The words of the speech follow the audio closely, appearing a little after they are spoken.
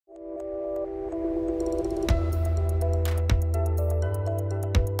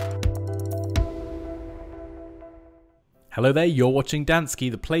Hello there, you're watching Dansky,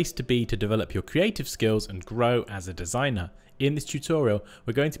 the place to be to develop your creative skills and grow as a designer. In this tutorial,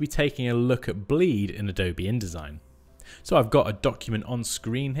 we're going to be taking a look at bleed in Adobe InDesign. So I've got a document on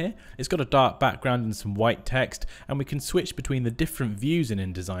screen here. It's got a dark background and some white text, and we can switch between the different views in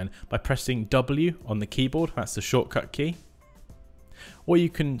InDesign by pressing W on the keyboard, that's the shortcut key. Or you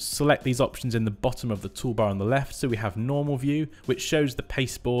can select these options in the bottom of the toolbar on the left, so we have normal view, which shows the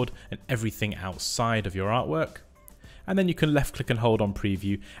pasteboard and everything outside of your artwork. And then you can left click and hold on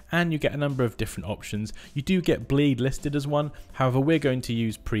preview and you get a number of different options. You do get bleed listed as one, however we're going to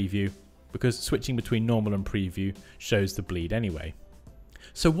use preview because switching between normal and preview shows the bleed anyway.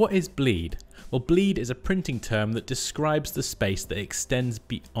 So what is bleed? Well, bleed is a printing term that describes the space that extends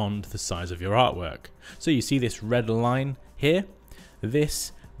beyond the size of your artwork. So you see this red line here,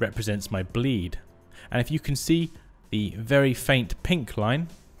 this represents my bleed. And if you can see the very faint pink line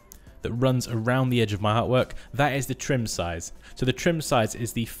that runs around the edge of my artwork, that is the trim size. So the trim size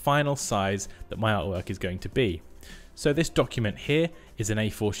is the final size that my artwork is going to be. So this document here is an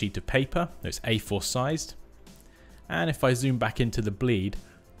A4 sheet of paper, it's A4 sized. And if I zoom back into the bleed,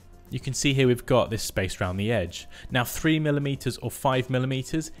 you can see here we've got this space around the edge. Now 3mm or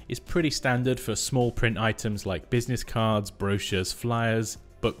 5mm is pretty standard for small print items like business cards, brochures, flyers,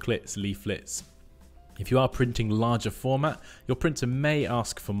 booklets, leaflets. If you are printing larger format, your printer may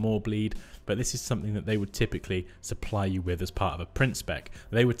ask for more bleed, but this is something that they would typically supply you with as part of a print spec.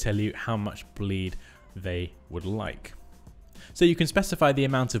 They would tell you how much bleed they would like. So you can specify the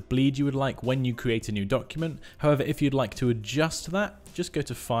amount of bleed you would like when you create a new document. However, if you'd like to adjust that, just go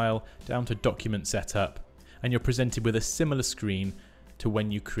to File, down to Document Setup, and you're presented with a similar screen to when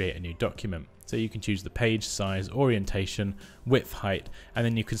you create a new document. So you can choose the page size, orientation, width, height, and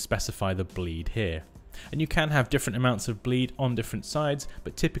then you can specify the bleed here. And you can have different amounts of bleed on different sides,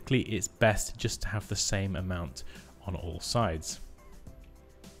 but typically it's best just to have the same amount on all sides.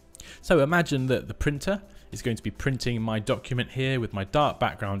 So imagine that the printer is going to be printing my document here with my dark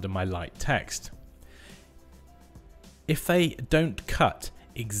background and my light text. If they don't cut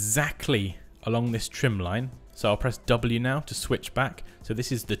exactly along this trim line, so I'll press W now to switch back. So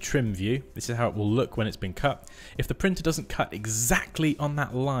this is the trim view. This is how it will look when it's been cut. If the printer doesn't cut exactly on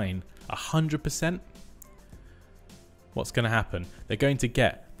that line, 100%, what's going to happen? They're going to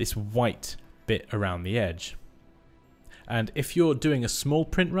get this white bit around the edge. And if you're doing a small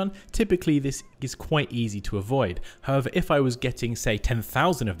print run, typically this is quite easy to avoid. However, if I was getting, say,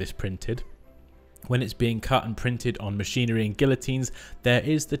 10,000 of this printed, when it's being cut and printed on machinery and guillotines, there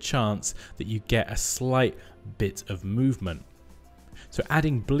is the chance that you get a slight bit of movement. So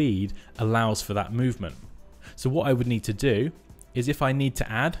adding bleed allows for that movement. So what I would need to do is, if I need to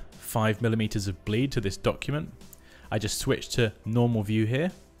add 5mm of bleed to this document, I just switch to normal view here,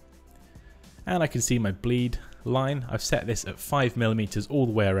 and I can see my bleed line. I've set this at 5mm all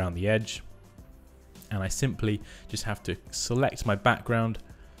the way around the edge, and I simply just have to select my background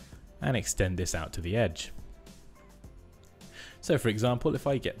and extend this out to the edge. So for example, if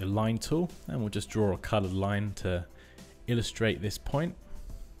I get the line tool, and we'll just draw a colored line to illustrate this point.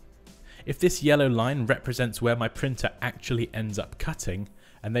 If this yellow line represents where my printer actually ends up cutting,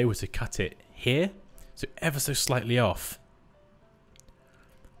 and they were to cut it here, so ever so slightly off,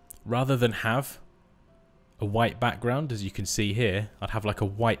 rather than have a white background, as you can see here, I'd have like a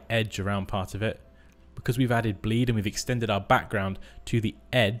white edge around part of it. Because we've added bleed and we've extended our background to the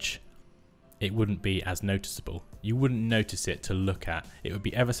edge, it wouldn't be as noticeable. You wouldn't notice it to look at. It would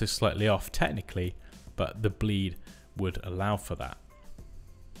be ever so slightly off technically, but the bleed would allow for that.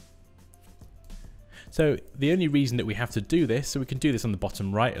 So the only reason that we have to do this, so we can do this on the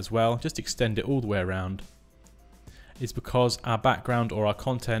bottom right as well, just extend it all the way around, is because our background or our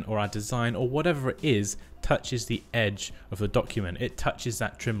content or our design or whatever it is touches the edge of the document. It touches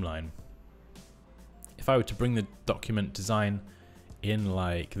that trim line. If I were to bring the document design in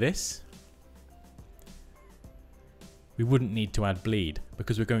like this, we wouldn't need to add bleed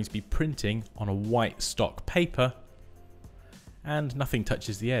because we're going to be printing on a white stock paper and nothing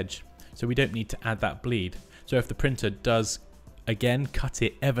touches the edge. So we don't need to add that bleed. So if the printer does, again, cut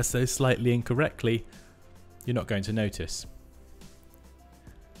it ever so slightly incorrectly, you're not going to notice.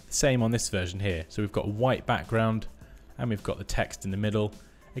 Same on this version here. So we've got a white background and we've got the text in the middle.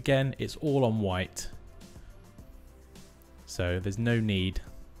 Again, it's all on white. So there's no need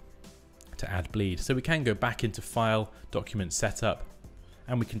to add bleed. So we can go back into File, Document Setup,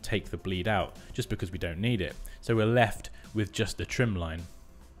 and we can take the bleed out just because we don't need it. So we're left with just the trim line.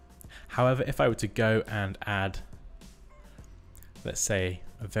 However, if I were to go and add, let's say,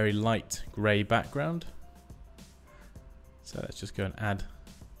 a very light grey background, so let's just go and add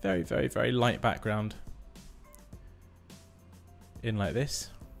very, very, very light background. in like this.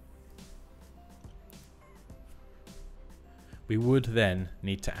 We would then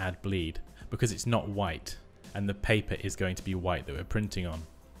need to add bleed because it's not white and the paper is going to be white that we're printing on.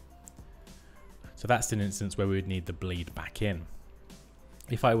 So that's an instance where we would need the bleed back in.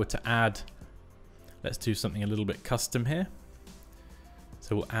 If I were to add, let's do something a little bit custom here.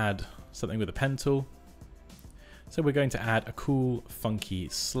 So we'll add something with a pen tool. So we're going to add a cool funky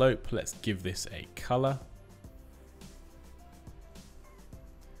slope. Let's give this a color.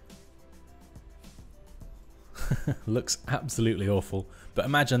 Looks absolutely awful, but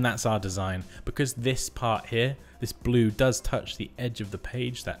imagine that's our design. Because this part here, this blue does touch the edge of the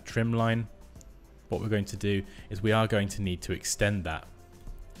page, that trim line, what we're going to do is we are going to need to extend that.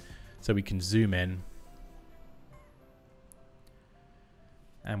 So we can zoom in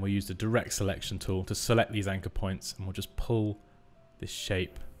and we'll use the direct selection tool to select these anchor points, and we'll just pull this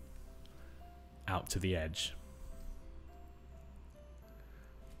shape out to the edge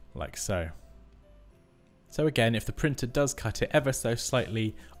like so. So again, if the printer does cut it ever so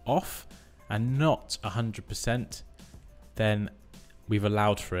slightly off and not 100%, then we've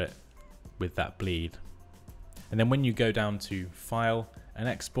allowed for it with that bleed. And then when you go down to File and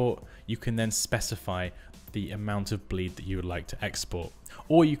Export, you can then specify the amount of bleed that you would like to export.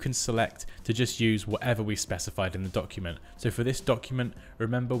 Or you can select to just use whatever we specified in the document. So for this document,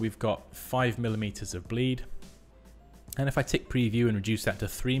 remember we've got 5mm of bleed. And if I tick preview and reduce that to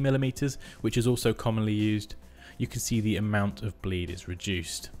 3mm, which is also commonly used, you can see the amount of bleed is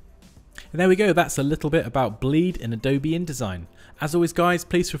reduced. And there we go, that's a little bit about bleed in Adobe InDesign. As always guys,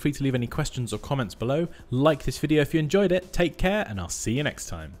 please feel free to leave any questions or comments below. Like this video if you enjoyed it, take care, and I'll see you next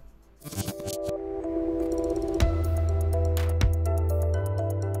time.